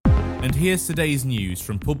And here's today's news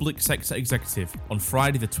from Public Sector Executive on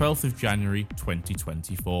Friday the 12th of January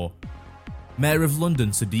 2024. Mayor of London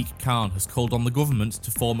Sadiq Khan has called on the government to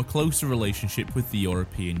form a closer relationship with the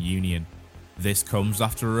European Union. This comes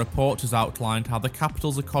after a report has outlined how the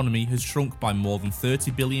capital's economy has shrunk by more than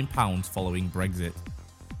 £30 billion following Brexit.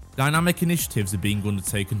 Dynamic initiatives are being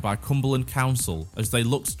undertaken by Cumberland Council as they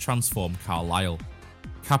look to transform Carlisle.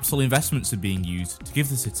 Capital investments are being used to give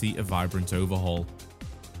the city a vibrant overhaul.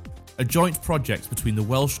 A joint project between the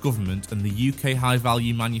Welsh Government and the UK High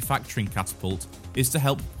Value Manufacturing Catapult is to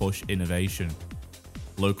help push innovation.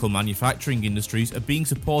 Local manufacturing industries are being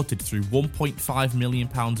supported through £1.5 million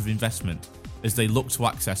of investment as they look to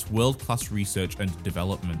access world-class research and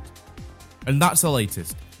development. And that's the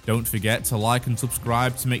latest. Don't forget to like and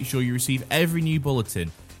subscribe to make sure you receive every new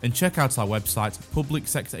bulletin, and check out our website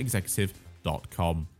publicsectorexecutive.com.